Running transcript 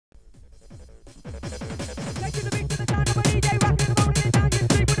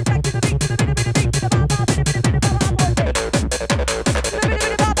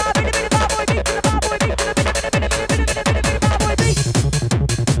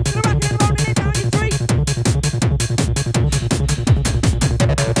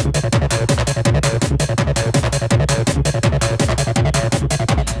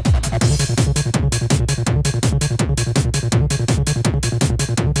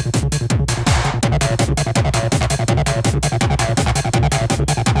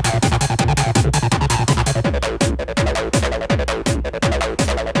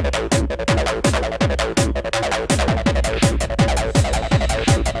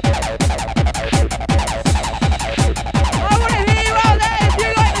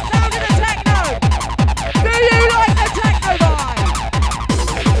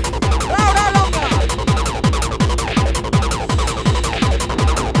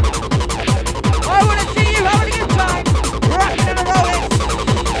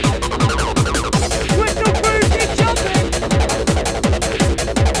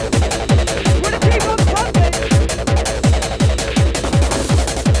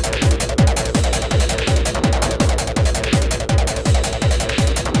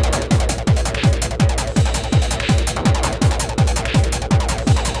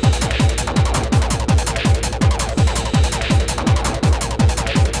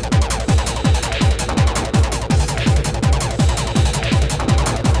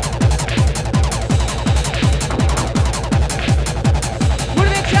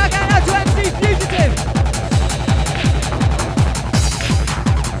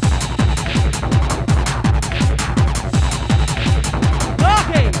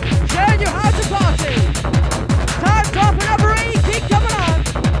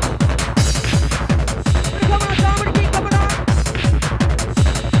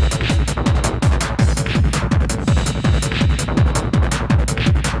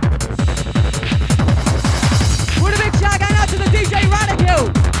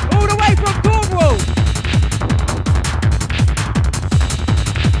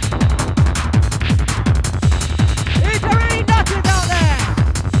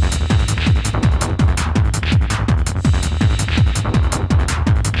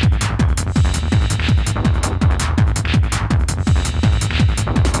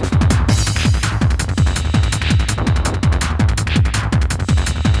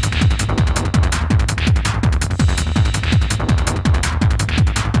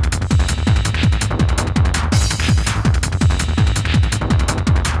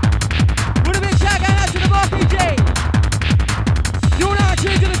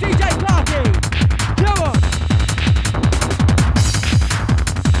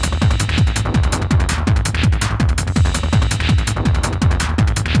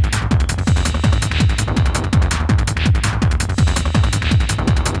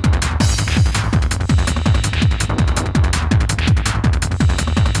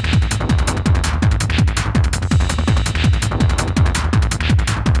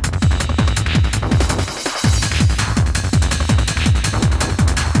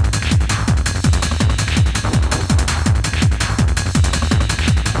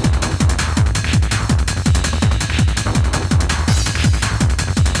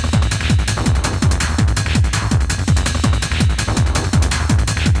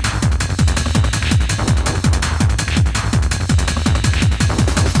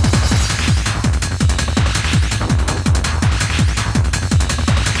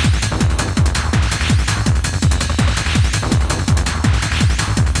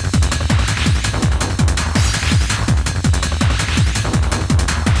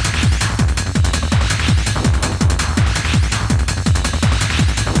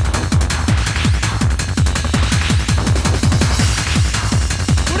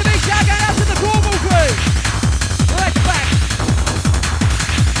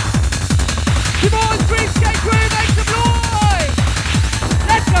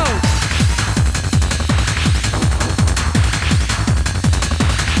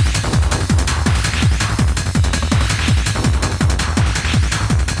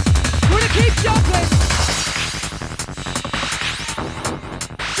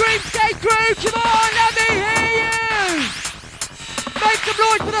Dreamscape crew, come on, let me hear you! Make some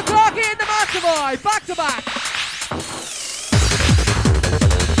noise for the Clarkee and the Mastervibe, back to back.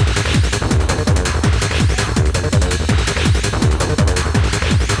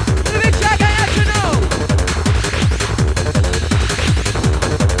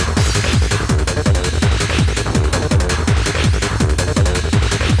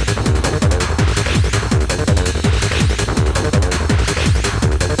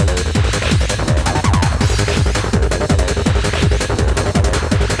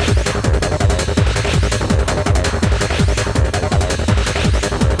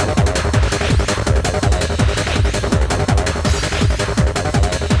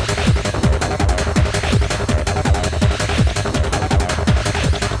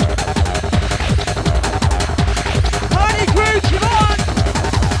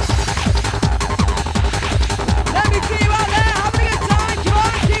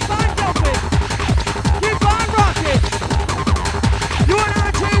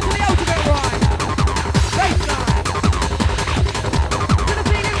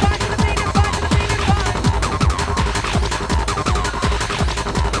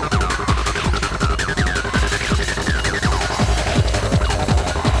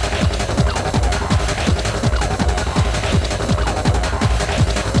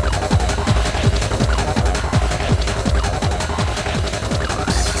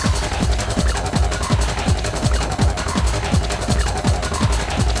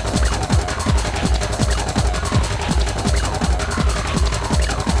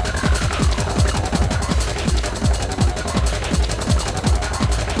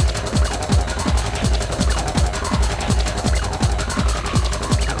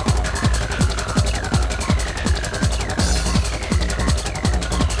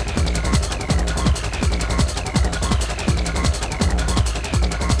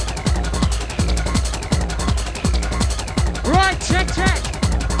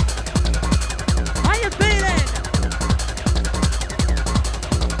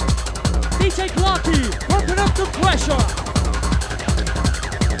 Clarkee, pumping up the pressure.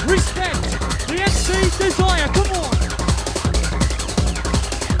 Respect the MC's desire, come on.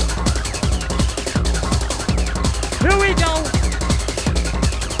 Here we go.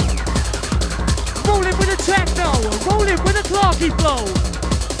 Rolling with the techno, rolling with the Clarkee flow.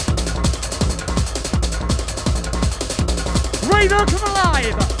 Raver, come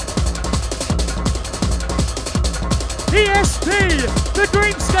alive. ESP, the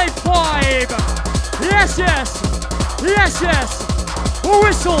Dreamscape vibe. Yes, yes, yes, yes.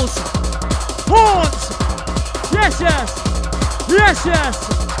 Whistles, horns. Yes, yes, yes, yes.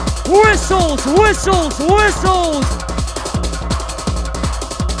 Whistles, whistles, whistles.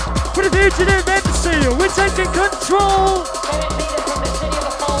 For the fugitive MC, we're taking control.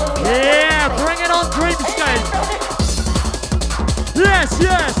 Yeah, bring it on, Dreamscape. Yes,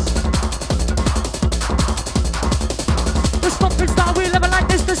 yes. The stomping style, we never like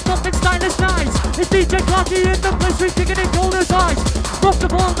this. The stomping style is nice. It's DJ Clarkee in the place, we're kicking it cold as ice. Dropped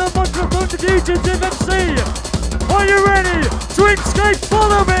upon the microphone, the fugitive MC. Are you ready? Dreamscape,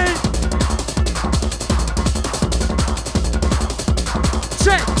 follow me.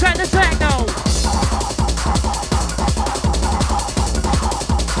 Check the techno.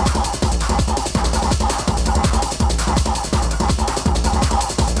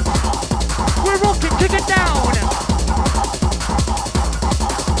 We're rocking, kick it down.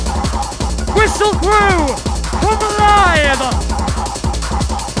 Whistle crew, come alive.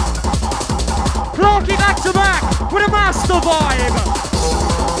 Clarkee back to back with a Mastervibe.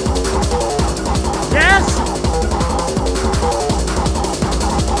 Yes.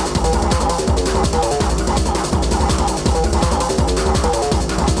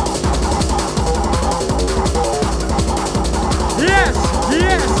 Yes,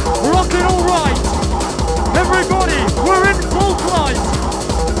 yes, rocking all right. Everybody, we're in full flight.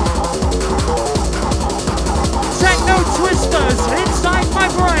 Techno twisters inside my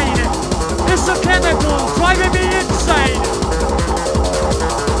brain. It's a chemical driving me insane.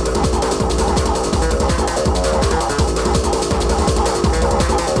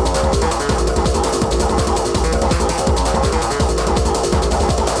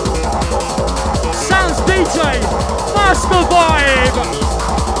 Sounds DJ, Mastervibe.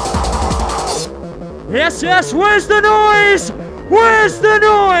 Yes, yes, where's the noise? Where's the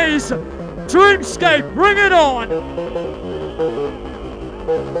noise? Dreamscape, bring it on!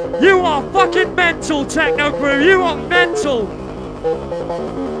 You are fucking mental, Techno crew, you are mental!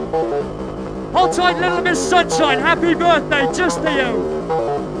 Hold tight, little Miss Sunshine, happy birthday just to you!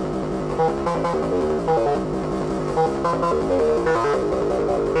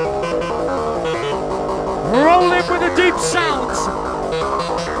 deep sounds.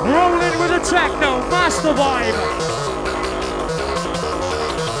 Rolling with the techno, Mastervibe.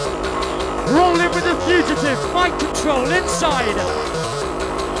 Rolling with the fugitive, mic control inside.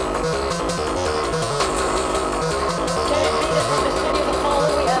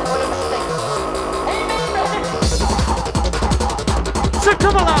 So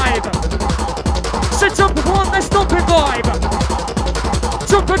come alive. Sit up upon the stomping vibe.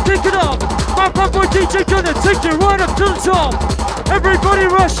 Jump and kick it up. My boy DJ gonna take you right up to the top. Everybody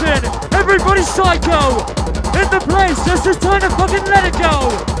rushing, everybody psycho. In the place, just is time to fucking let it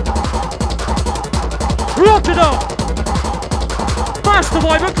go. Rock it up.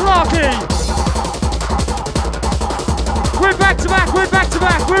 Mastervibe and Clarkee. We're back to back, we're back to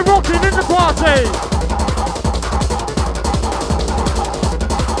back. We're rocking in the party.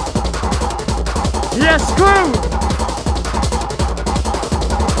 Yes, crew.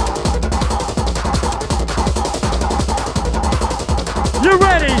 You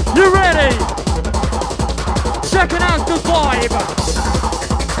ready? You ready? Checking out the vibe.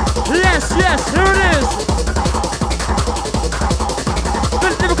 Yes, yes, here it is. The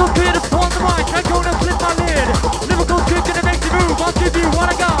lyrical kid upon the mic. I'm gonna flip my lid. Lyrical kid gonna make you move. I'll give you what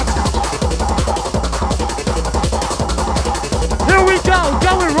I got. Here we go,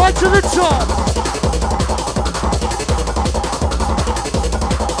 going right to the top.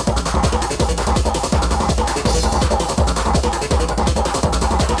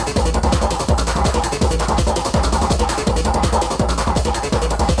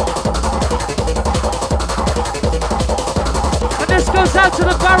 Goes out to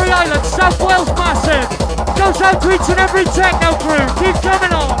the Barry Islands, South Wales massive. Goes out to each and every techno crew. Keep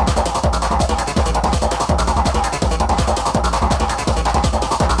coming on.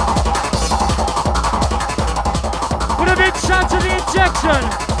 With a big shout to the Injection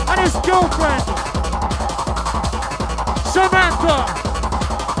and his girlfriend, Samantha,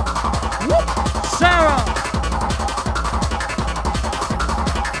 Sarah.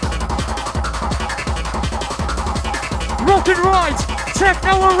 Rockin' right,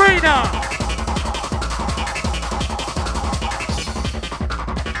 Techno Arena.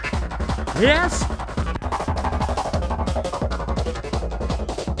 Yes.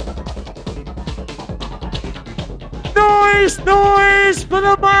 Noise, noise for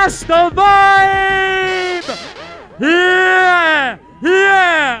the Mastervibe. Yeah,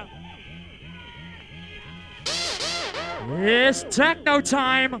 yeah. It's techno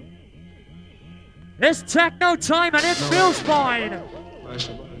time. It's techno time and it feels fine. Flash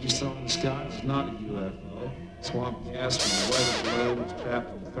of light you saw in the sky is not a UFO. Swamp gas from the weather below was trapped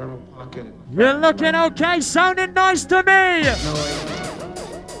in the thermal pocket. You're looking okay, sounding nice to me. No,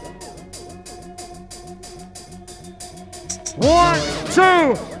 1,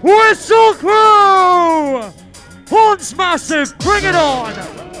 2, whistle crew! Horns massive, bring it on!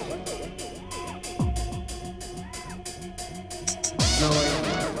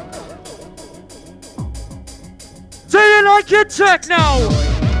 Do you like your techno?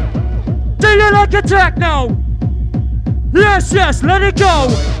 Do you like your techno? Yes, yes, let it go!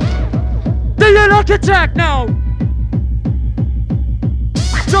 Do you like your techno?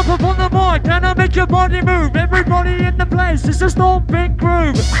 Jump up on the mic and I'll make your body move. Everybody in the place, it's a stomping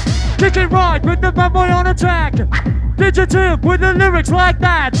groove. Kick it right with the bad boy on attack. Digitive with the lyrics like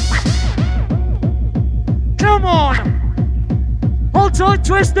that. Come on! Hold tight,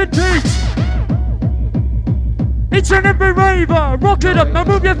 Twisted Beat. Each and every raver, rock it up, now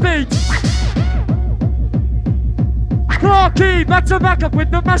move your feet. Clarkee, back to back up with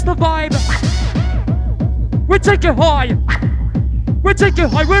the Mastervibe. We take it high. We take it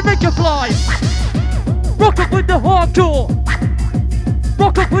high, we make it fly. Rock up with the hardcore.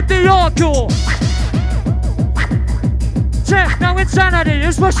 Rock up with the hardcore. Techno insanity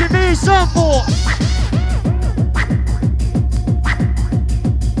is rushing me some more.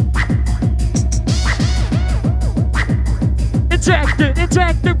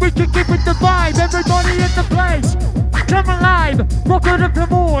 Injected, we can keep with the vibe. Everybody in the place, come alive. Rock it up for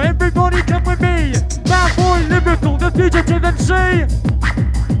more, everybody come with me. Bad boy lyrical, the fugitive MC.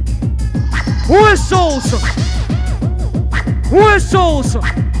 Whistles, whistles,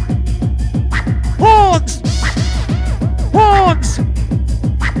 horns, horns.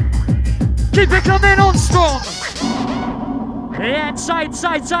 Keep it coming on strong. Yeah, inside,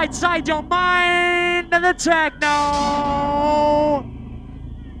 side, your mind and the techno.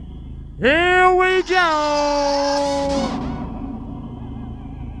 Here we go.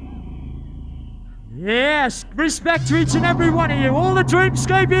 Yes, respect to each and every one of you, all the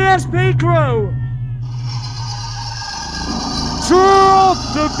Dreamscape ESP crew. Drop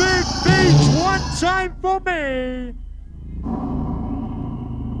the big beat one time for me.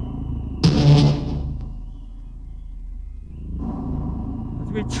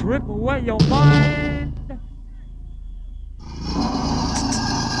 we trip away your mind.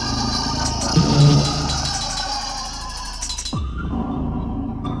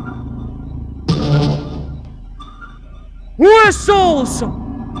 Whistles!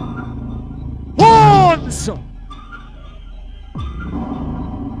 Horns!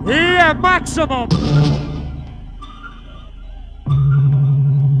 Yeah, maximum!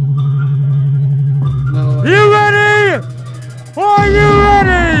 You ready? Are you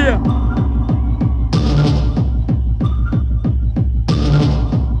ready?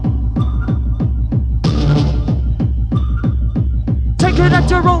 Take it at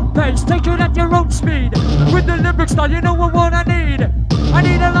your own pace, take it at your own speed. With the lyric style, you know what I need. I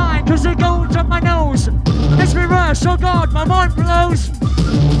need a line, cause it goes up my nose. Makes me rush, oh God, my mind blows.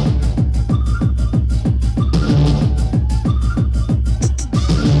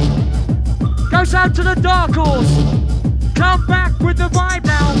 Goes out to the dark horse. Come back with the vibe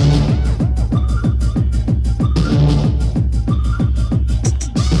now.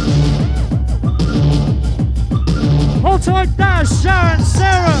 Hold tight there, Sharon,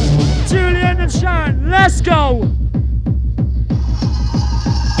 Sarah, Julian and Sharon, let's go.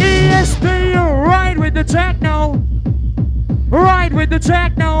 ESP, ride with the techno. Ride with the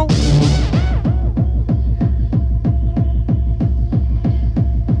techno.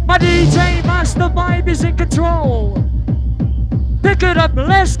 My DJ Mastervibe is in control. Pick it up,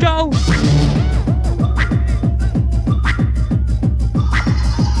 let's go.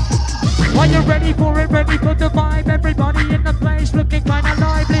 Are you ready for it? Ready for the vibe? Everybody in the place looking kinda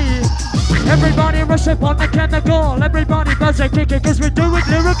lively. Everybody rush up on the chemical. Everybody buzz and kick it, cause we do it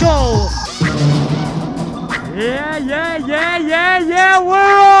lyrical. Yeah, yeah, yeah, yeah, yeah,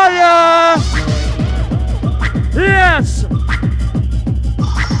 where are ya? Yes!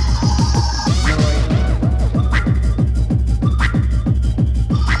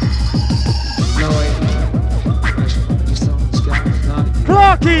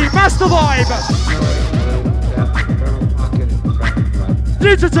 Clarkee, Mastervibe!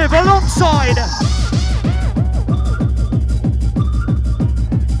 Fugitive alongside!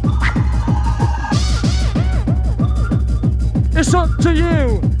 It's up to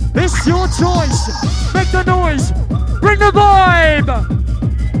you, it's your choice. Make the noise, bring the vibe!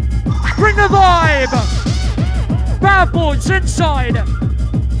 Bring the vibe! Bad boys inside!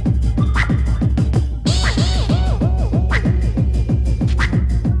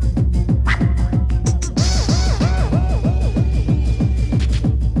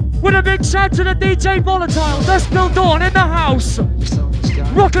 With a big shout to the DJ Volatile, that's still Dawn in the house.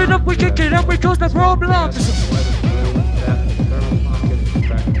 Rock it up, we kick it up, we cause the problems.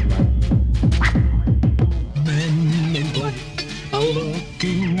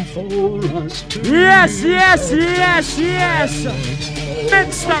 Yes, yes, yes, yes.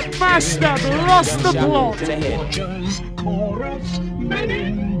 Mixed up, mashed up, lost the plot.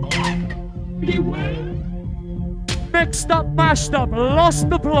 Mixed up, mashed up, lost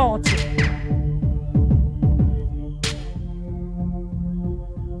the plot.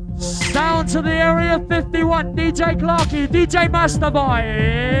 Sound to the Area 51, DJ Clarkee, DJ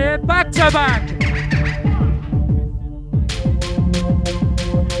Mastervibe, back to back.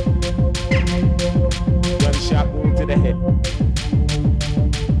 Gunshot wound to the head.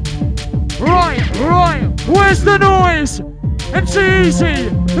 Right, right, where's the noise? MC Easy,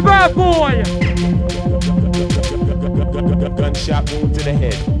 the bad boy. Gunshot wound to the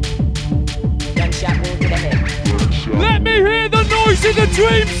head. Gunshot wound to the head. Let me hear the noise in the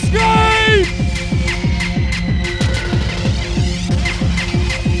Dreamscape!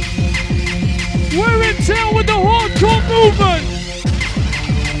 We're in town with the hardcore movement!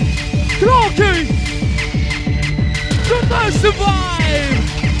 Clarkee! The Mastervibe!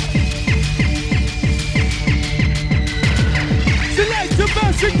 Select the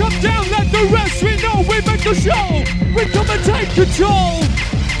best and come down, let the rest we know we make the show! We come and take control!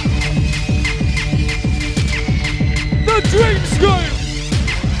 The Dreamscape!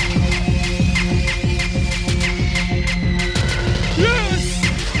 Yes!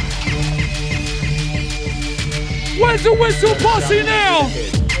 Where's the whistle posse now?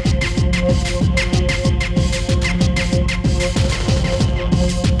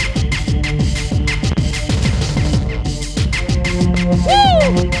 Woo!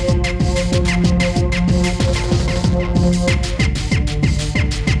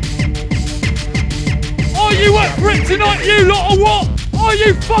 Are you up for it tonight, you lot, or what? Are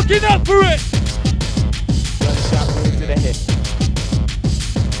you fucking up for it? Gunshot wound to the head.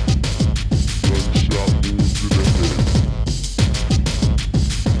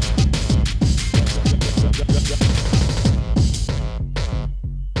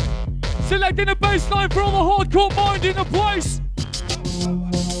 hardcore mind in the place.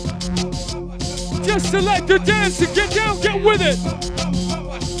 Just select the dance and get down, get with it.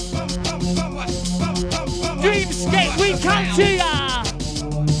 Dreamscape, we come to ya.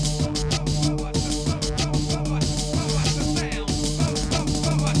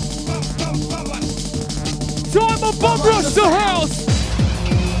 Time of Bomb Rush the house.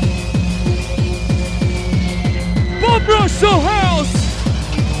 Bomb Rush the house.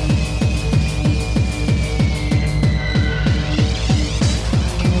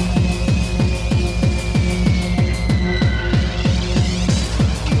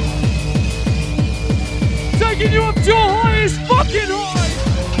 Taking you up to your highest fucking high.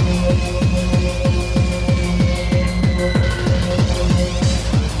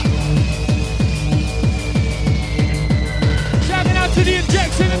 Shouting out to the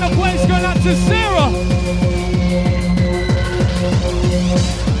injection in the place, going out to Sarah.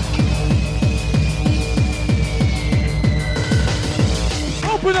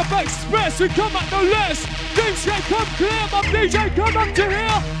 Open up express, we come back no less. Dreamscape, come clear, my DJ, come up to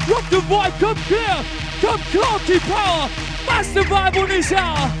here. Rock the vibe, come clear. Come Clarkee power, Mastervibe on this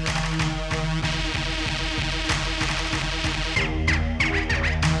hour.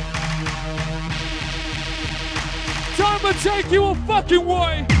 Time to take you a fucking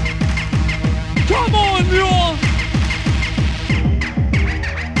way. Come on, y'all.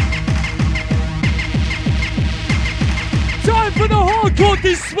 Time for the hardcore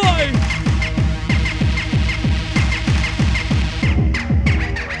display.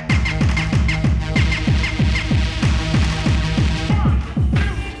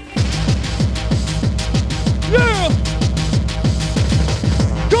 Yeah!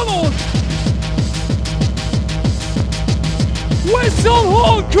 Come on! We're so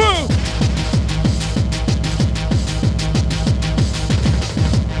hardcore!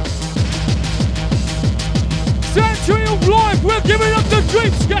 Century of life, we're giving up the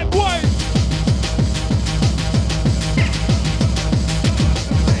Dreamscape way!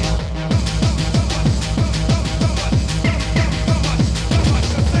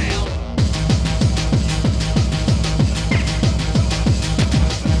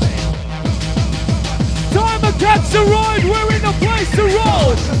 Catch the ride, we're in the place to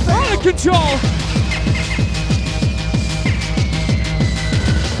roll. Out of control.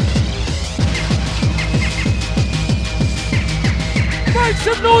 Make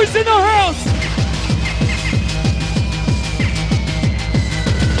some noise in the house.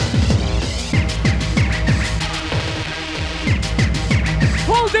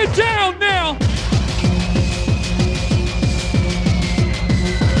 Hold it down now.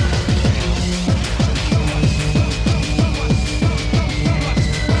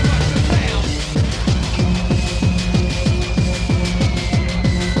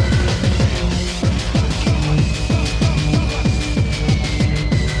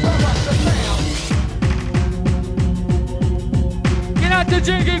 The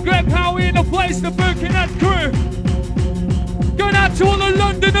Jingle Greg Howie in the place, the Birkin and crew. Going out to all the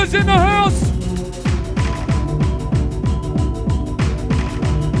Londoners in the house.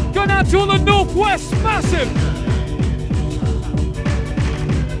 Going out to all the Northwest, massive.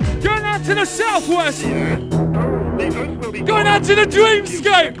 Going out to the Southwest. Going out to the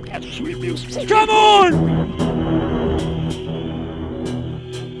Dreamscape. Come on!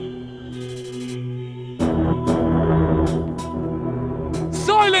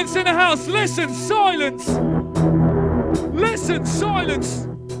 Silence in the house, listen, silence! Listen, silence!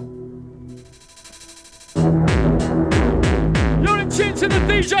 You're in tune to the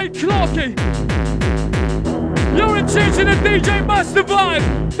DJ Clarkee! You're in tune to the DJ Mastervibe!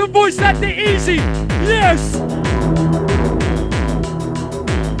 The voice that the easy, yes!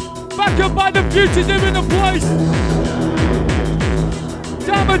 Back up by the fugitive in the place!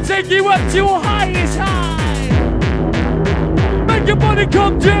 Time to take you up to your highest high! Make your body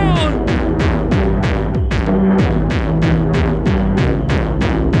come down.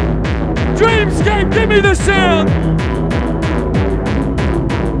 Dreamscape, give me the sound.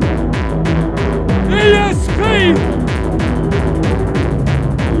 ESP.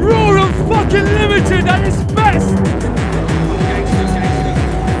 Raw and fucking limited at its best.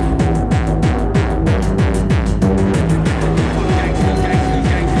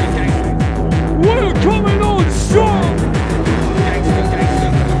 We're coming on strong.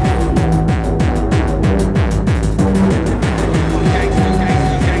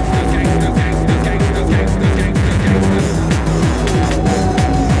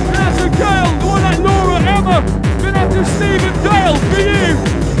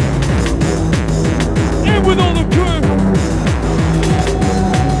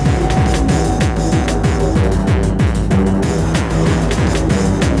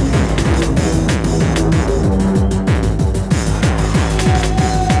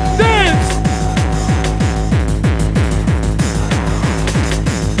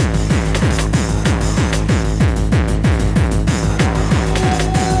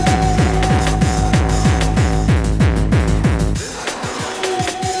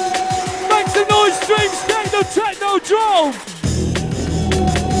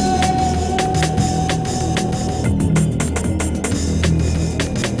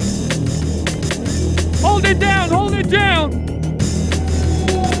 down.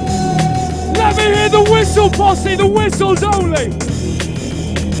 Let me hear the whistle, posse, the whistles only.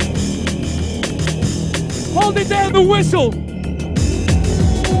 Hold it down, the whistle.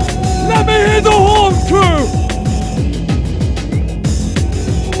 Let me hear the horn crew.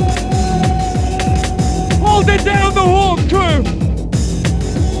 Hold it down, the horn crew.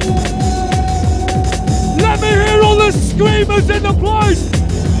 Let me hear all the screamers in the place.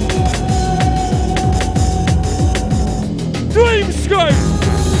 Dreamscape.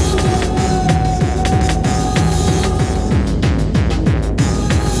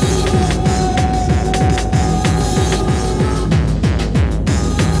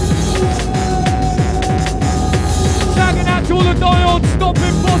 Tagging out to all the diodes,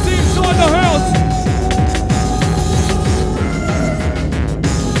 stomping posse inside the house.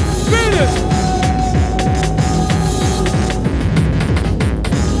 Feel it.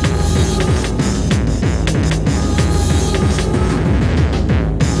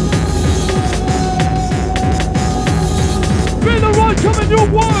 Coming your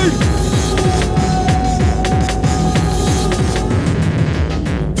way!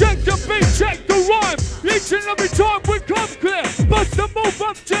 Check the beat, check the rhyme. Each and every time we come clear. Bust the move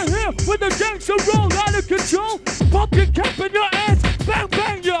up to here with the gangster roll out of control. Pop your cap in your ass, bang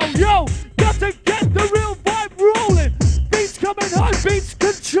bang yo, yo. Got to get the real vibe rolling. Beats coming high, beats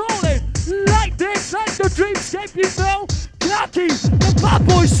controlling. Like this, like the Dreamscape, you know. Clarkee, the Bad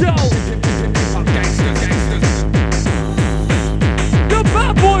Boy Show.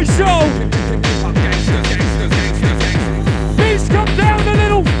 Bad Boy Show! Beats come down a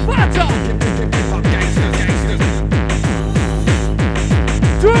little fatter!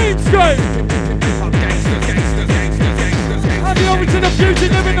 Dreamscape! Hand it over to the future,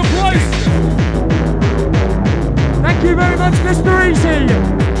 live in the place! Thank you very much, Mr. Easy!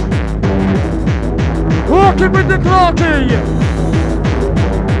 Walking with the Clarkee!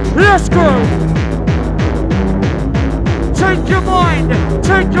 Let's go! Take your mind,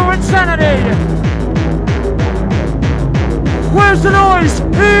 take your insanity. Where's the noise?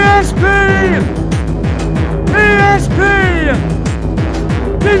 ESP! ESP!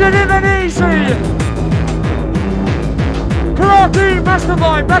 Did it even easy? Clarkee,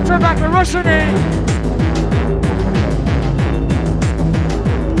 Mastervibe, back to back, and Russian E.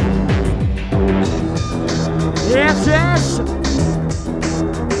 Yes, yes.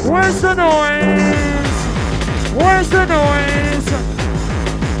 Where's the noise? Where's the noise?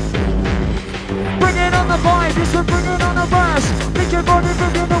 Bring it on the vibe, yes, bring it on the bass. Make your body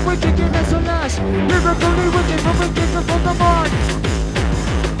bring the wicked, give us a lash. Lyrically wicked, from wicked to from the mind.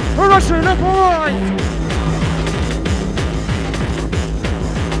 A Russian up alright.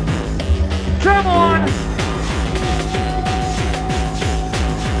 Come on.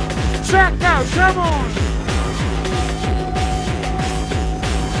 Check now, come on.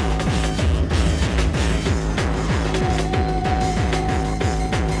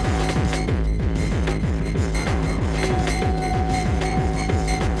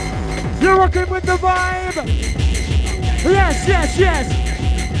 You're rocking with the vibe! Yes, yes, yes!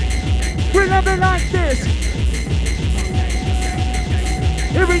 We love it like this!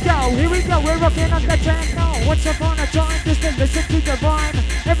 Here we go, we're rocking on the techno! Once upon a time, just to listen to the rhyme!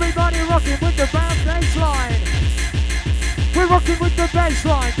 Everybody rocking with the bass line! We're rocking with the bass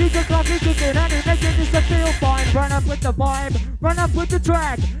line! DJ Clarkee kicking and he making this to feel fine! Run up with the vibe, run up with the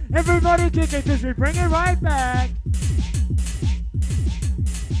track! Everybody kicking cause we bring it right back!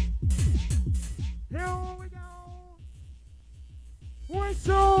 Here we go!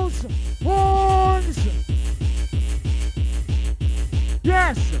 Whistles! Horns!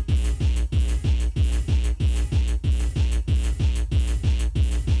 Yes!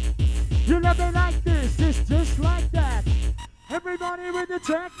 You love it like this, it's just like that. Everybody with the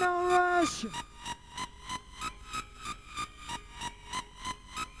techno rush!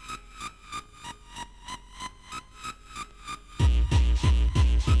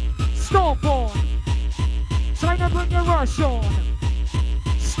 Stomp on! Try to bring your rush on!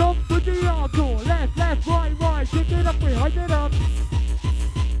 Stomp with the hardcore! Left, left, right, right! Kick it up, we hike it up!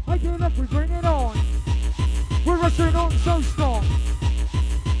 Hike it up, we bring it on! We're rushing on so strong!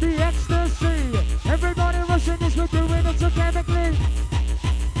 The ecstasy! Everybody rushing this, we're doing it so chemically!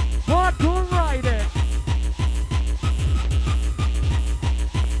 Hardcore riding!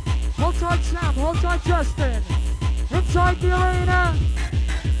 Hold tight Sam, hold tight Justin! Inside the arena!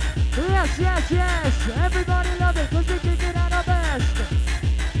 Yes, yes, yes! Everybody love it, cause we kick it at our best!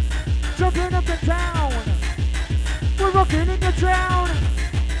 Jumping up and down! We're rocking in the town!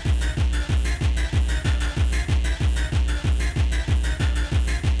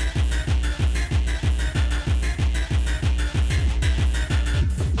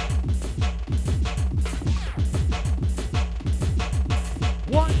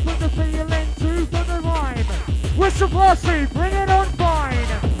 the posse? Bring it on fine.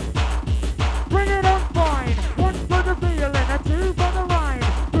 Bring it on fine. One for the feeling, a two for the rhyme,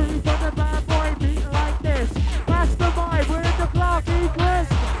 three for the bad boy beat like this. Mastervibe with the Clarkee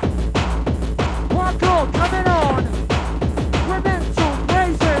twist. Hardcore coming on. We're mental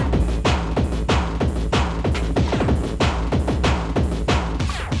racing.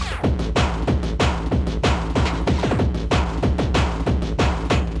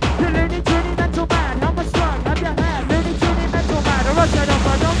 You're loony, toony, mental man. How much drug have you had? Loony, toony, mental man. A rush it up,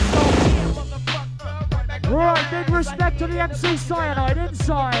 I don't stop. Right, big respect to the MC Cyanide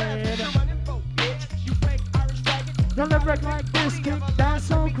inside. The lyric like this, kick dance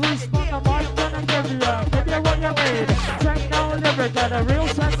so grease, but the mic gonna give you what you need. Techno lyric and a real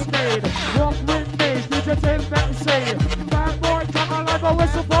sense need. Walk with me, fugitive MC. Bad boy, come alive, a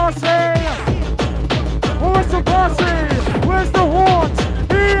whistle posse. A whistle posse, where's the horns?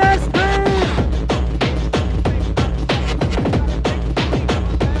 ESP.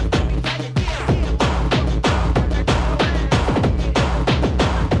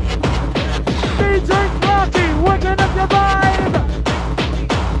 DJ Clarkee, waking up your vibe.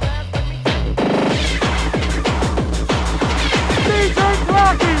 DJ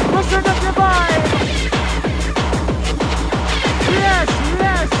Clarkee, pushing up your vibe. Yes,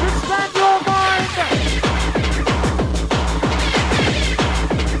 yes, expand your mind.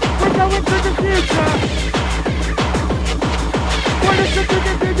 We're going to the future. We're listening to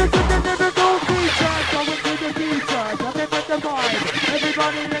the future, to the lyrical feature. Going to the future, coming with the vibe.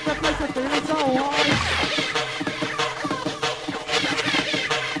 Everybody in the place is feeling so high.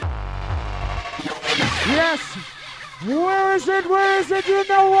 Yes! Where is it? Where is it? You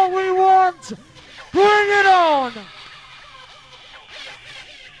know what we want! Bring it on!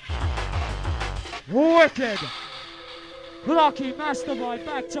 Wicked! Clarkee, Mastervibe,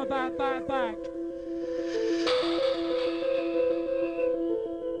 back to back, back, back.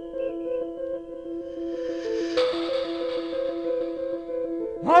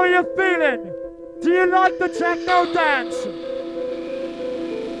 How are you feeling? Do you like the techno dance?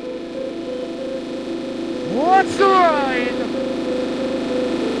 What's the ride?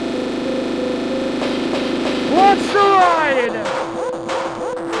 What's the ride?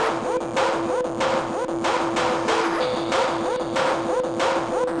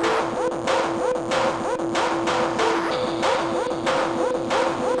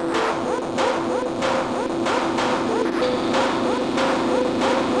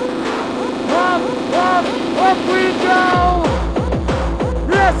 Up we go!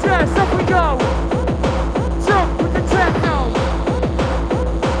 Yes, yes, up we go! Jump with the techno!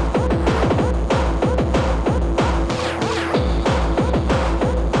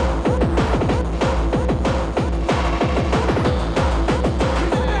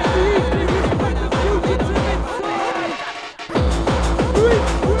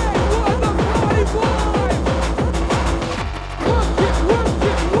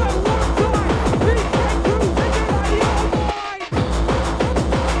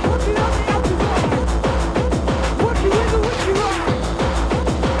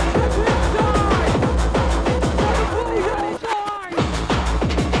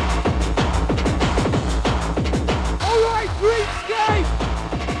 Dreamscape!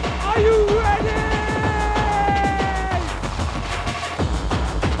 Are you ready?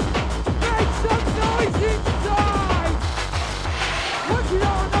 Make some noise inside! Work it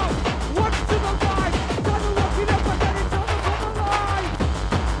on up, work to the right. Gotta work it up and then it's on the line.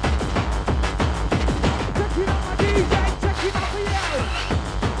 Check it out my DJ, check it out for you.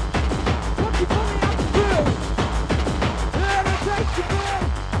 Work it for me out the grill. Let it take the grill.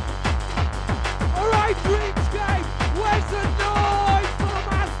 Alright, Dreamscape! Where's the noise for the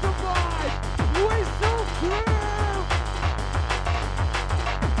Mastervibe? Whistle crew!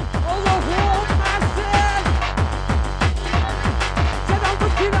 All the horn masses! Said I'm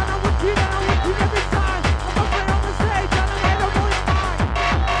wicked and I'm wicked and I'm wicked every time. I'm up there on the stage and I'm head over your mind.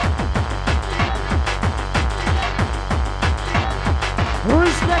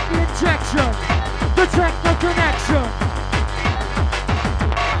 Respect the injection, the techno connection.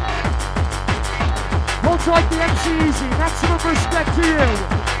 Hold tight the MC Easy, maximum respect to you.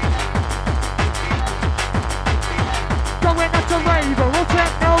 Going up to Raver, all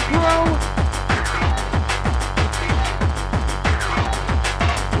techno crew.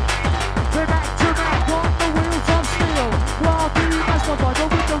 We're back to back on the wheels of steel. Clarkee, Mastervibe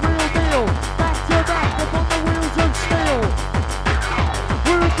with the real deal. Back to back up on the wheels of steel.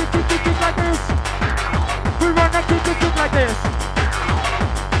 We're kick like this. We run a kick like this.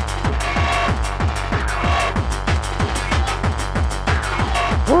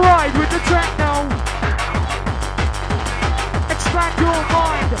 Ride with the techno. expand your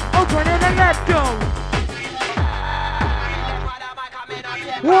mind. Open it and let go.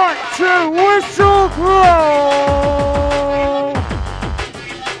 1, 2, whistle blow.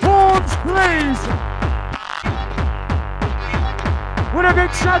 Horns, please. With a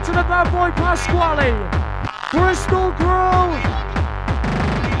big shout to the bad boy Pasquale. Bristol Grove.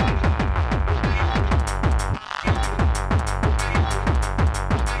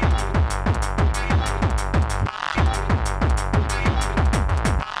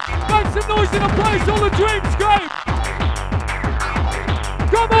 Make some noise in the place, all the Dreamscape.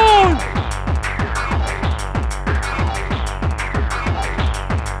 Come on!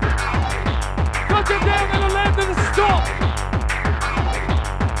 Touch it down in the land of the stop.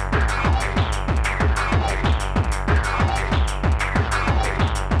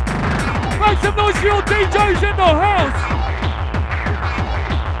 Make some noise for your DJs in the house.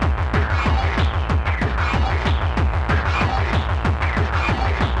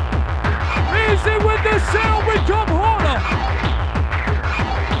 Easy with the sound, we come harder.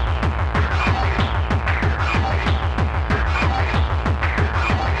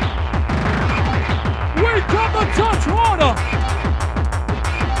 We come a touch harder.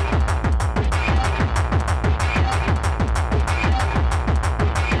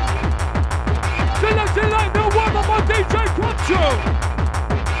 Select the one of my DJ Control.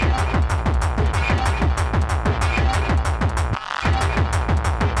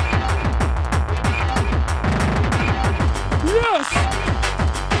 Yes!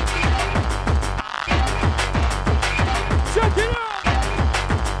 Check it out!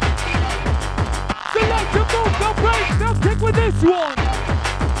 Select your move, no break, no kick with this one!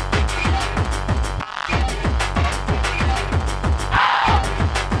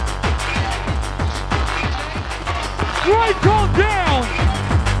 Right, calm down!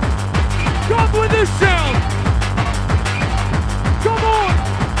 Come with this sound! Come on!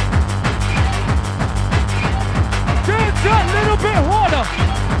 Dance that little bit harder!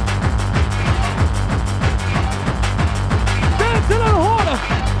 Dance a little harder!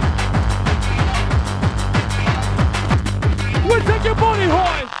 We'll take your body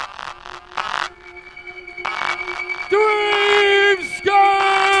high! Dreamscape!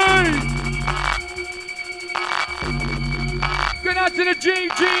 Good night to the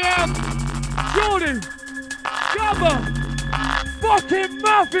GGM! Jordan! Gabba! Fucking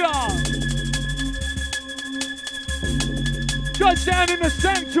Mafia! Touchdown in the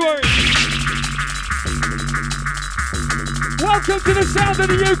sanctuary! Welcome to the sound of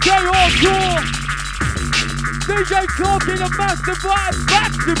the UK hardcore! DJ Clarkee and Mastervibe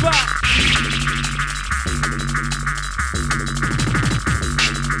back to back!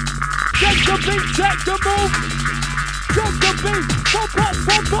 Check the beat, check the move! Check the beat! Pop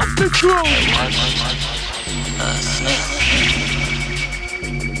up the groove!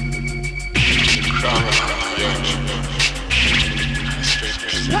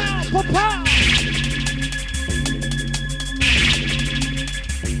 Pow, pow, pow!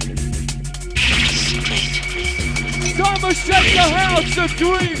 Time to shake the house the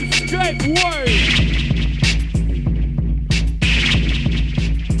Dreamscape way!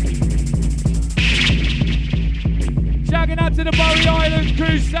 Shouting out to the Murray Island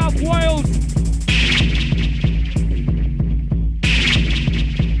crew, South Wales!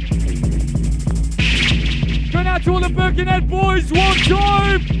 Going out to all the Birkenhead boys, one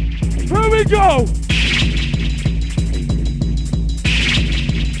time! Here we go!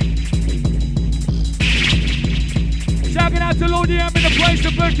 Shouting out to Lordy M in the place,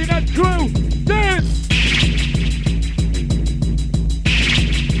 the Birkenhead crew! Dance!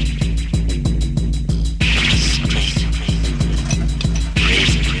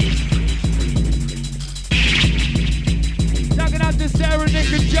 Shouting out to Sarah,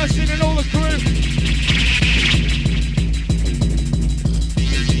 Nick and Justin and all the crew!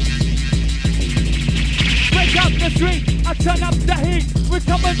 Up the street, I turn up the heat. We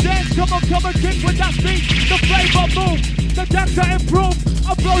come and dance, come and kick with that beat. The flavor move, the dancer improve. I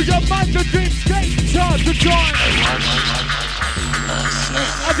blow your mind, the Dreamscape, charge the time.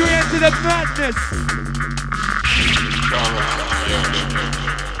 As we enter the madness.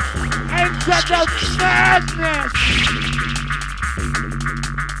 Enter the madness.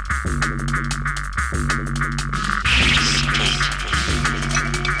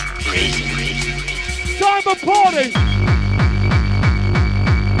 Time of party!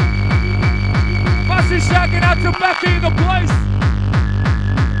 Massive shagging out to Becky in the place!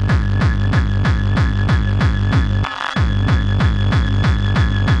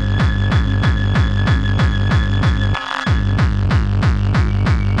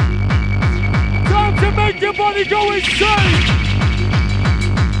 Time to make your body go insane!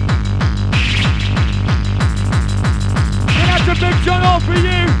 more for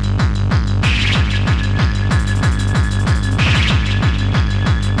you.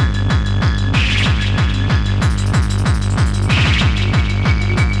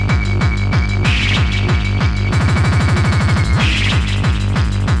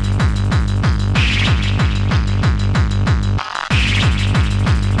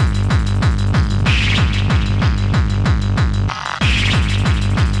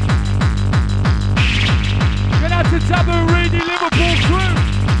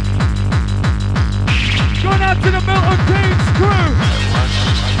 To the Milton Keynes crew.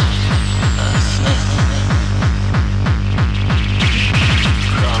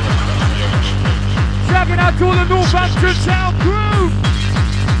 Shouting out to all the Northampton Town crew.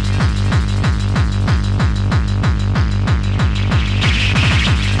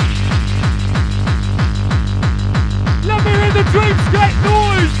 Let me hear the Dreamscape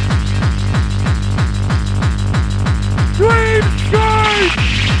noise. Dreamscape.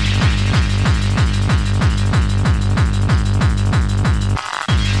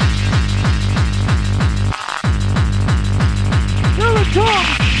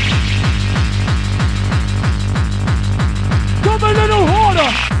 Come a little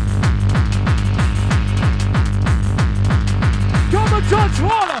harder. Come a touch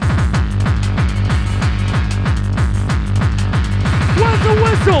harder. Where's the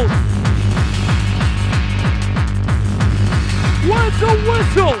whistle? Where's the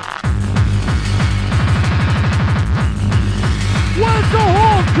whistle? Where's the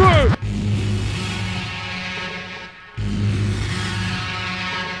horn crew?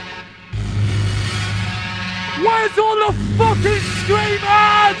 Where's all the fucking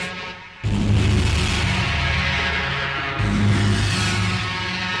screamers?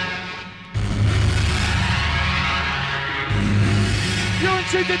 You're in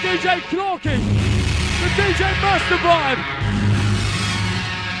tune to DJ Clarkee, the DJ Mastervibe,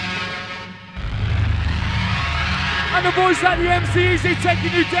 and the voice at the MC Easy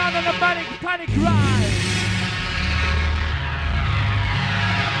taking you down on a manic panic ride.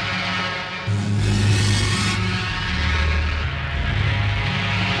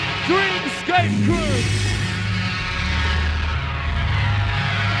 Dreamscape crew.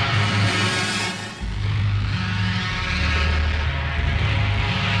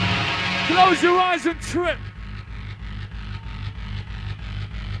 Close your eyes and trip.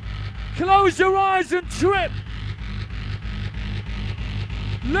 Close your eyes and trip.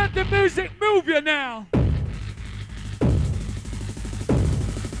 Let the music move you now.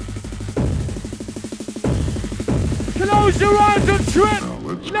 Close your eyes and trip.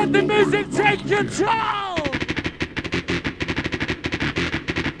 Let the music take control.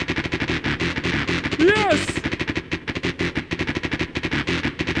 Yes.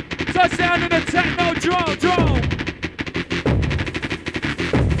 Touchdown in the techno drone.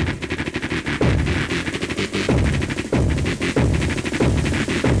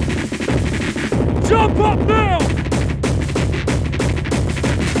 Jump up now.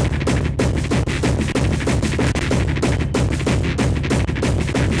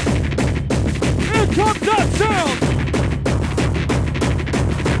 Come that sound!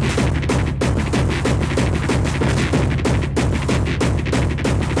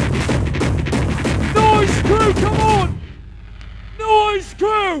 Noise crew, come on! Noise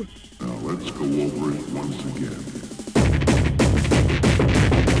crew! Now let's go over it once again.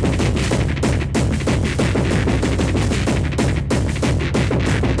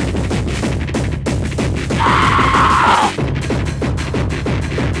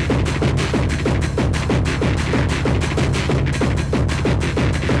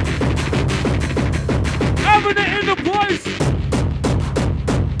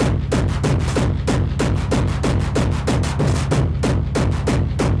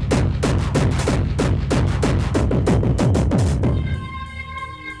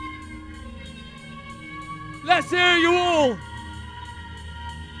 Let's hear you all.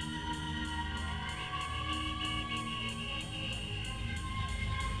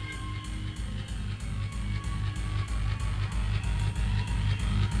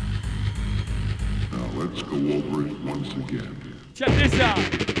 Now let's go over it once again. Check this out.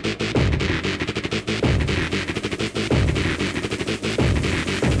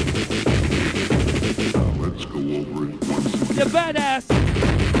 Now let's go over it once again. You're badass.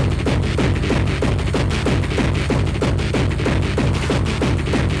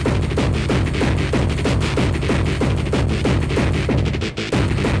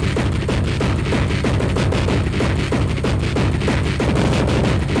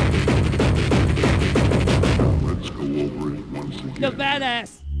 Over it once again. The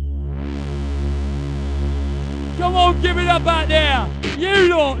badass. Come on, give it up out there. You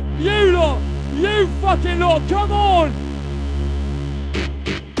lot, you fucking lot, come on.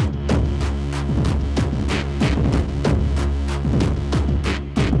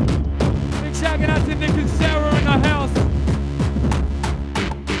 Big shout out to Nick and Sarah in the house.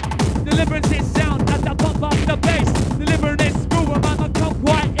 Delivering its sound as I pump up the bass. Delivering its groove, I'm on the come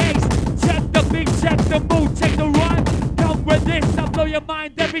quite ace. Check the beat, check the mood, check the rhyme. Come with this, I'll blow your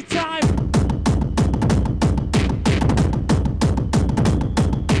mind every time.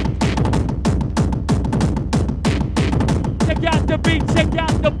 Check out the beat, check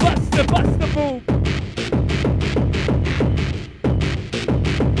out the bust the move.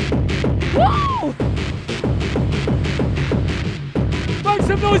 Woo! Make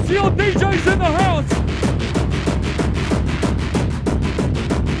some noise to your DJs in the house.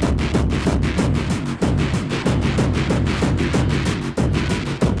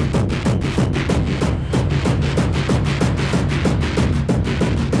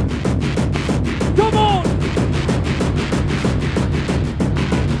 Come on!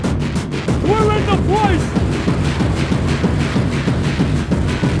 We're in the place!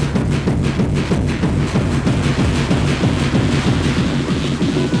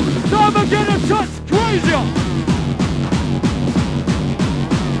 Time to get a touch crazier!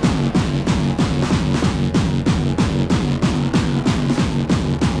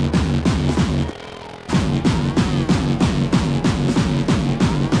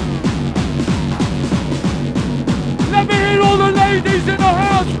 Let me hear all the ladies in the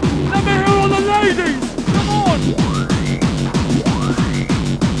house! Let me hear all the ladies! Come on!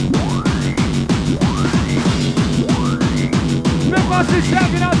 Big massive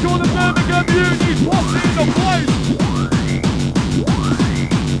shouting out to all the Birmingham unis, posse in the place!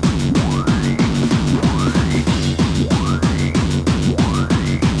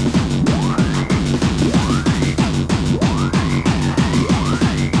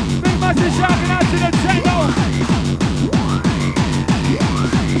 Big massive shouting out to the Techno!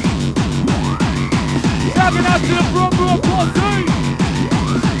 Shouting out to the Brombo posse!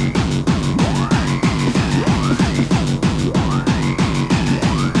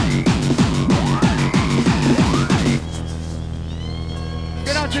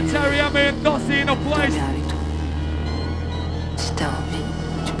 Get out to Terry, I'm in Dossie in a place! Bien avec toi. Si t'as envie,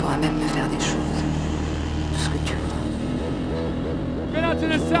 tu pourras même me faire des choses. Tout ce que tu veux. Get out to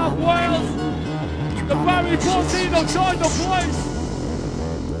the South Wales! The Barry Porcino join the place!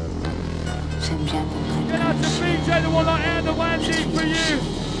 J'aime bien qu'on Get out to BJ, the one like Anne the Wendy for you!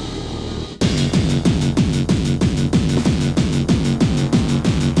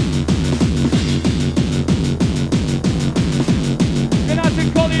 Get out to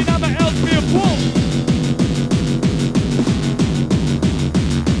Colleen, I'm at Elsby and Paul!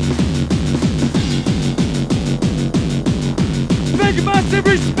 Big massive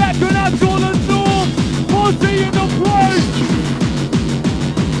respect going out to all the North! Posse in the place!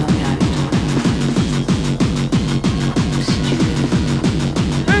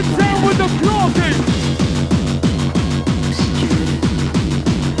 In town with the Clarkee!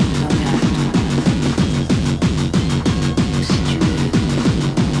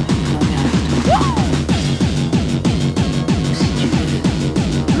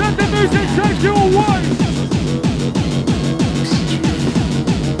 Let the music take you away!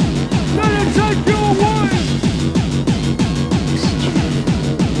 Let it take you away!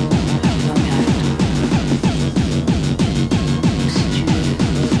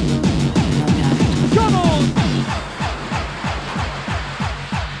 Come on!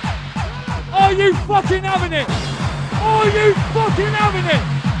 Are you fucking having it? Are you fucking having it?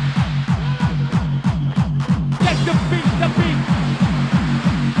 Get the beat, the beat!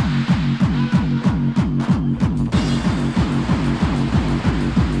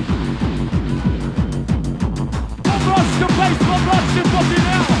 The place, one rush the fucking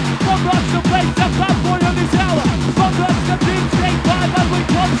hour. One rush the place, the bad boy on this hour. One rush the Dreamscape vibe and we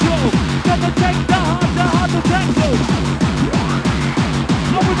control. Gonna take the heart to Techno.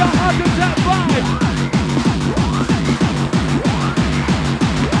 And with the heart attack vibe.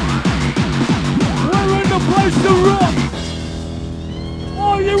 We're in the place to rock.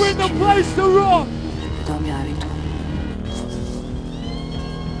 Are you in the place to rock? Je peux dormir avec toi.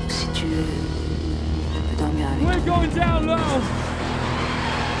 Si tu veux, je peux dormir avec toi. We're going down low.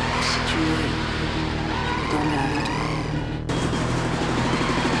 Si tu veux, je peux dormir avec toi.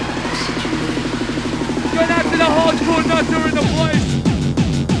 Si tu veux. Going out to the hardcore nutter in the place.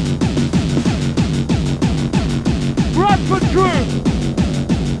 Bradford crew.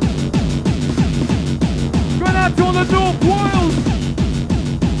 Going out to all the North Wales.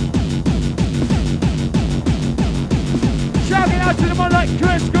 out to the man like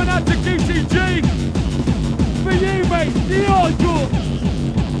Chris, going out to DCG. For you, mate, the hardcore.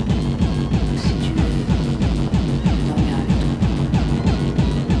 Si tu veux dormir avec toi,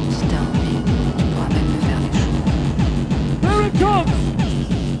 si t'as envie, tu pourras même me faire des choses. Here it comes.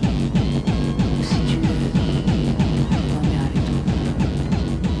 Si tu veux dormir avec toi,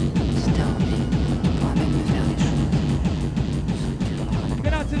 si t'as envie, tu pourras même me faire des choses. Ce que tu veux.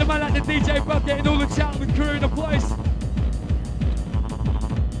 Get out to the man like the DJ Bucket and all the Cheltenham crew in the place.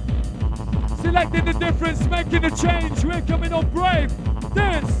 Selecting the difference, making the change. We're coming on brave.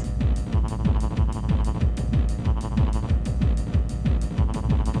 Dance.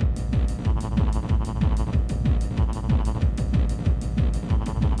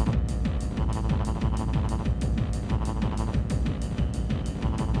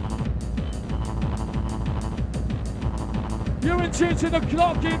 You're in tune to the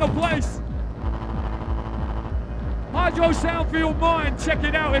Clarkee in the place. Hydro sound for your mind. Check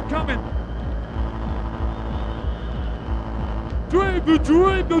it out, it's coming. Dream,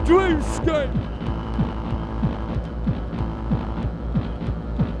 the dreamscape.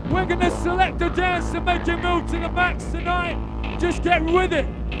 We're gonna select a dance to make you move to the max tonight. Just get with it.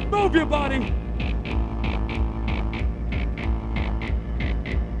 Move your body.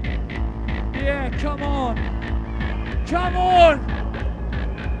 Yeah, come on. Come on.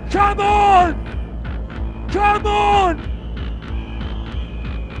 Come on. Come on.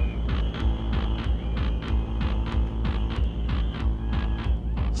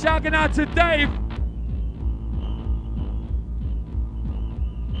 Shouting out to Dave.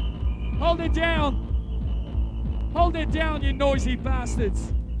 Hold it down. Hold it down, you noisy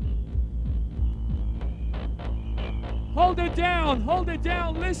bastards. Hold it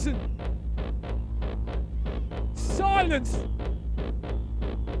down, listen. Silence.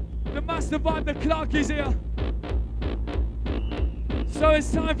 The Mastervibe, the Clarkee's here. So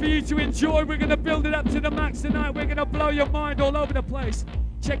it's time for you to enjoy. We're gonna build it up to the max tonight. We're gonna blow your mind all over the place.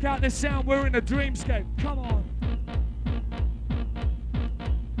 Check out this sound, we're in a dreamscape. Come on.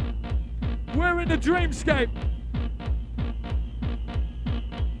 We're in the dreamscape.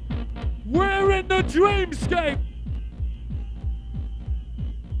 We're in the dreamscape.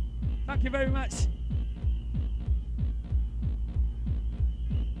 Thank you very much.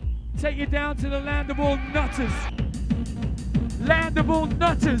 Take you down to the land of all nutters. Land of all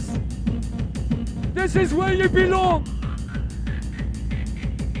nutters. This is where you belong.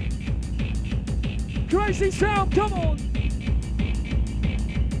 Crazy sound, come on!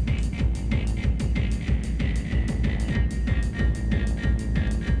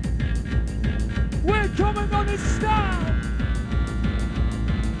 We're coming on this style!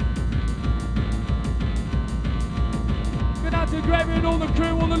 Good out to Gravy and all the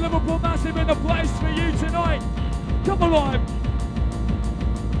crew, all the Liverpool Massive in the place for you tonight. Come alive!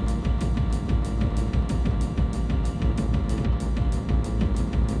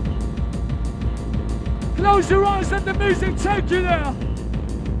 Close your eyes, let the music take you there.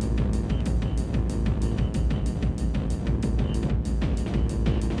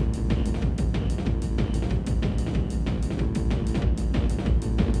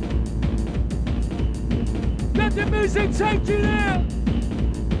 Let the music take you there.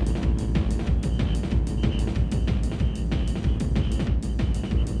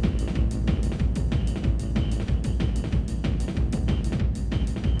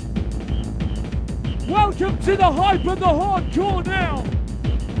 Welcome to the hype of the hardcore now.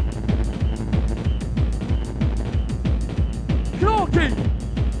 Clarkee.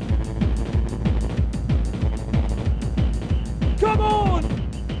 Come on.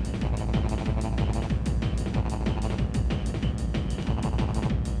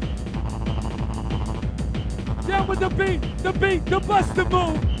 Down with the beat, the buster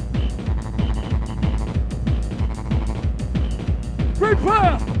move.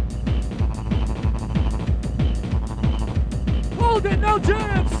 Prepare. Hold it, no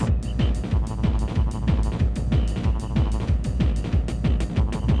jams!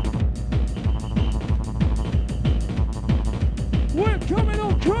 We're coming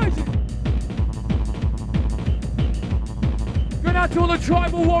on crazy! Good out to all the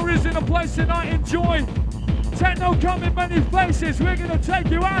tribal warriors in the place tonight, enjoy! Techno come in many faces, we're gonna take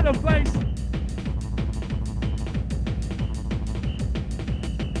you out of place!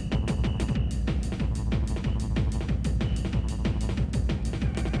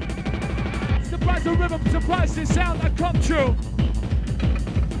 The rhythm, surprise the sound that come true.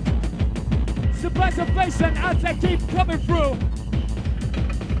 Surprise the bass and as they keep coming through.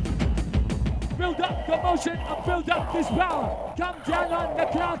 build up the motion and build up this power. Come down on the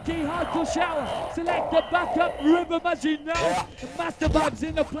Clarkee hardcore shower. Select the backup rhythm as you know. The Mastervibe's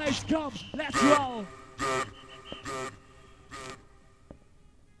in the place, come, let's roll.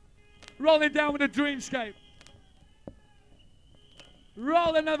 Rolling down with a Dreamscape.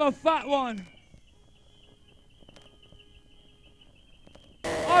 Roll another fat one.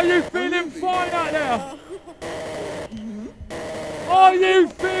 Are you feeling fine out there? Are you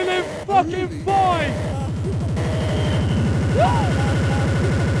feeling fucking fine?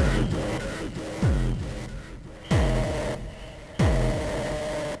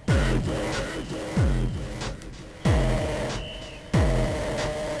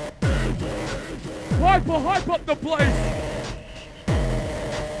 Hype up the place.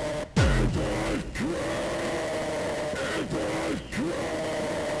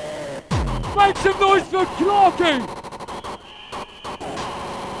 Make some noise for Clarkee!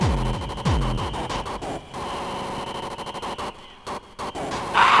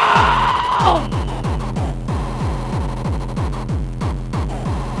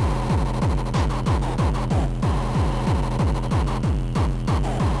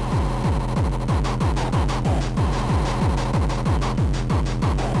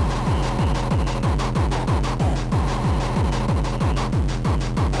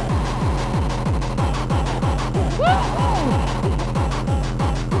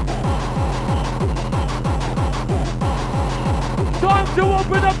 Time to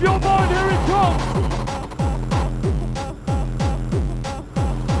open up your mind, here it comes!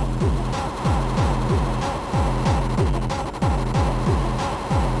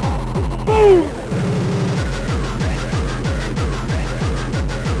 Boom!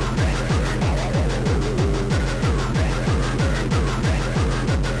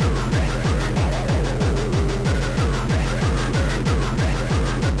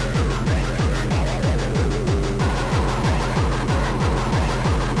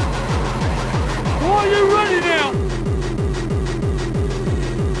 Are you ready now?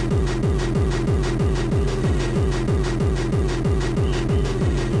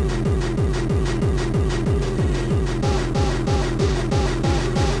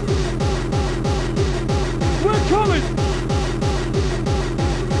 We're coming!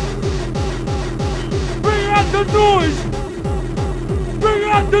 Bring out the noise! Bring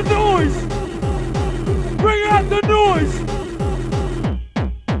out the noise! Bring out the noise!